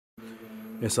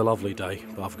It's a lovely day,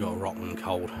 but I've got a rotten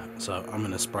cold, so I'm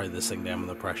going to spray this thing down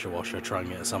with a pressure washer, try and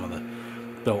get some of the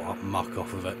built up muck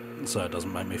off of it so it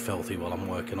doesn't make me filthy while I'm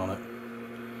working on it.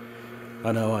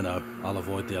 I know, I'll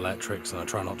avoid the electrics and I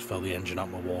try not to fill the engine up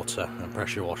with water, and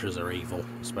pressure washers are evil,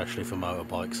 especially for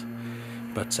motorbikes.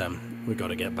 But we've got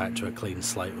to get back to a clean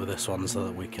slate with this one so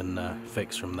that we can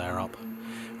fix from there up.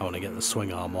 I want to get the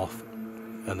swing arm off,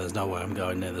 and there's no way I'm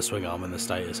going near the swing arm in the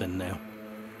state it's in now.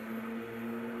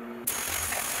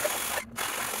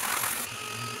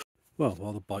 Well,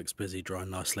 while the bike's busy drying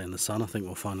nicely in the sun, I think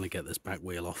we'll finally get this back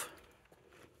wheel off.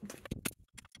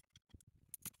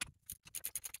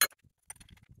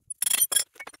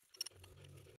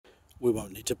 We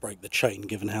won't need to break the chain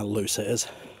given how loose it is.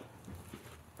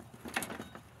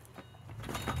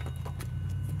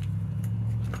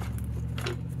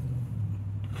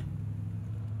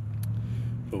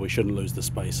 But we shouldn't lose the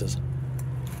spacers.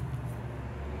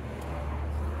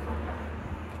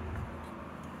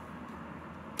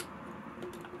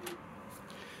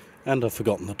 And I've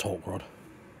forgotten the torque rod.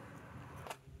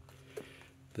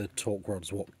 The torque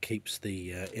rod's what keeps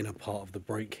the inner part of the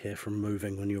brake here from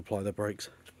moving when you apply the brakes.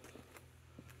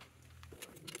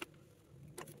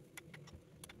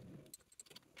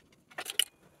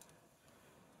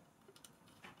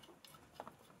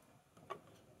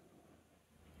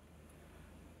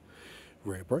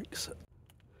 Rear brakes.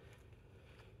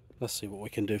 Let's see what we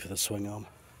can do for the swing arm.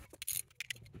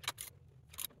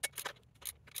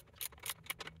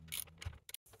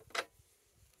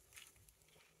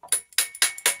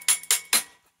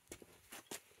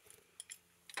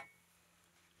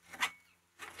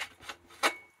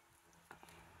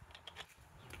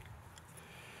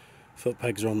 Foot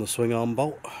pegs are on the swing arm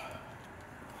bolt.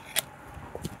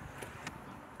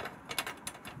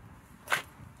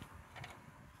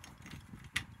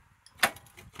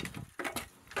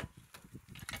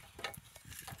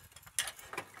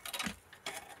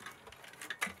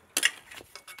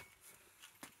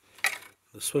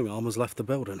 The swing arm has left the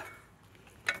building.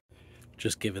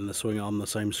 Just giving the swing arm the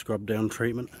same scrub down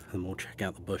treatment, and we'll check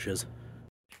out the bushes.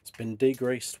 It's been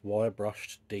degreased, wire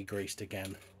brushed, degreased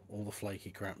again. All the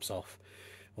flaky crap's off,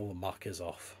 all the muck is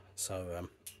off, so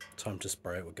time to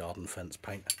spray it with garden fence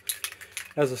paint.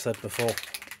 As I said before,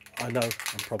 I know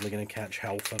I'm probably going to catch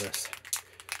hell for this.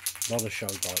 Not a show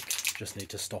bike, just need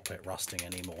to stop it rusting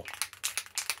anymore.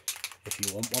 If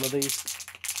you want one of these,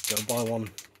 go buy one,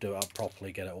 do it up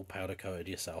properly, get it all powder coated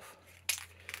yourself.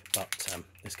 But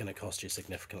it's going to cost you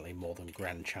significantly more than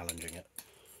grand challenging it.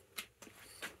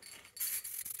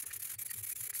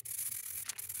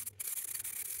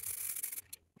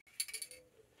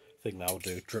 I think that'll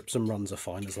do. Drips and runs are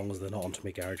fine as long as they're not onto my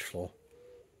garage floor.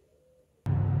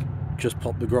 Just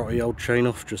popped the grotty old chain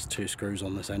off, just 2 screws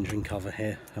on this engine cover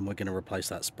here, and we're going to replace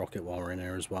that sprocket while we're in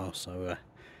here as well, so we'll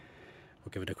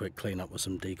give it a quick clean up with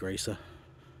some degreaser.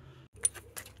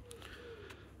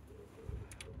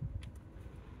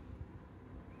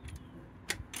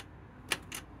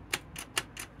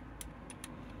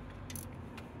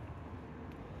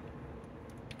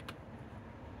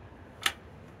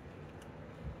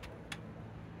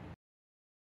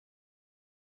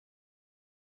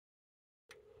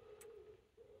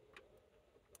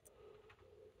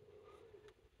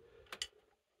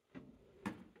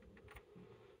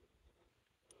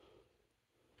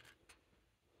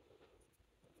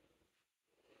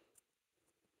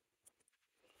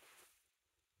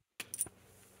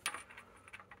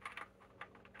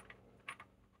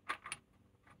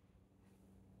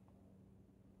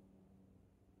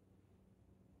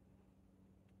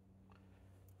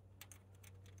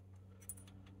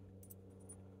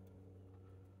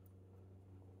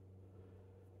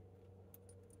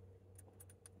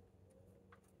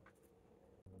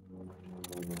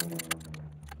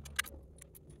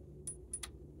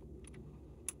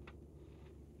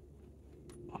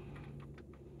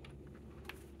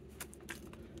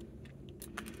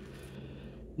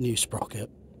 New sprocket,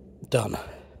 done.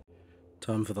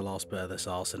 Time for the last bit of this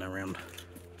arsing around.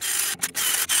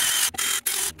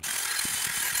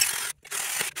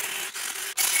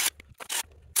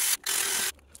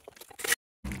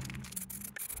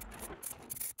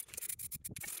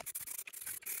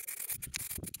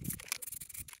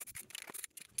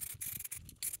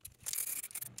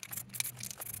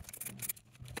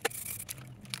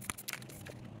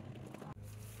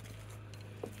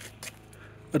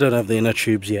 I don't have the inner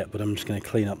tubes yet, but I'm just going to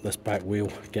clean up this back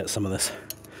wheel, get some of this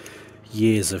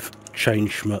years of chain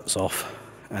schmutz off,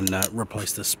 and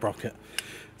replace this sprocket.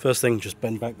 First thing, just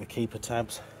bend back the keeper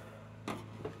tabs.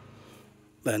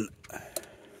 Then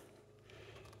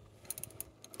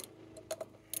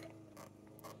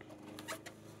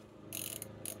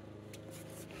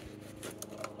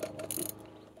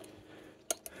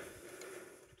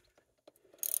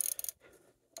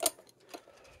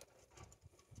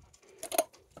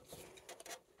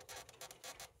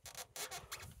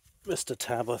Missed a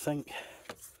tab, I think.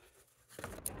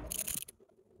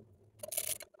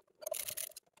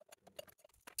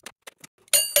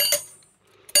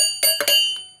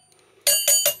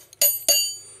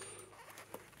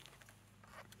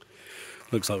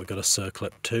 Looks like we've got a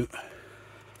circlip too.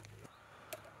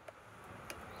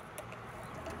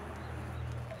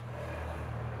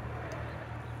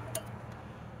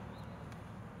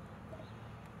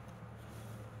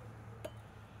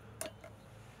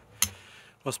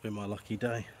 Must be my lucky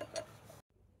day.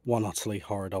 One utterly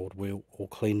horrid old wheel all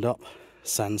cleaned up,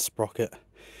 sand sprocket.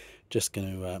 Just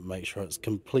going to make sure it's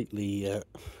completely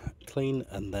clean,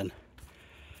 and then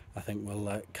I think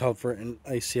we'll cover it in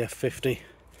ACF 50.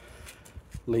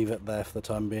 Leave it there for the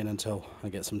time being until I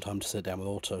get some time to sit down with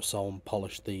Autosol and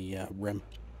polish the rim.